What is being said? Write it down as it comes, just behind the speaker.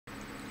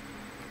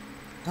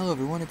Hello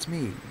everyone, it's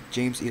me,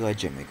 James Eli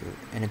Jetmaker,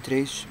 and in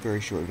today's very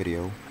short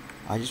video,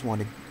 I just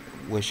want to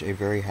wish a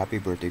very happy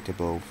birthday to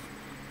both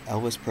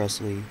Elvis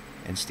Presley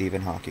and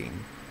Stephen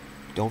Hawking.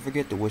 Don't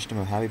forget to wish them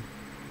a happy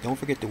don't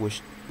forget to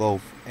wish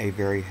both a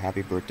very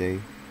happy birthday,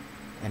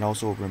 and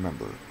also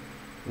remember,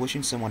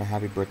 wishing someone a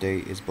happy birthday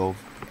is both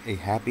a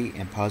happy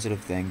and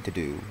positive thing to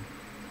do.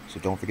 So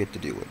don't forget to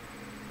do it.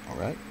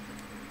 Alright?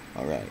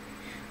 Alright.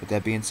 With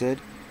that being said,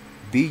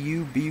 be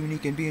you, be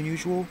unique and be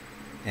unusual,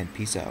 and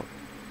peace out.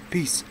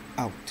 Peace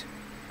out.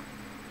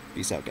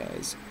 Peace out,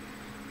 guys.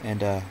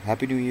 And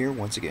Happy New Year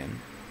once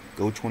again.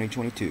 Go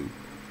 2022.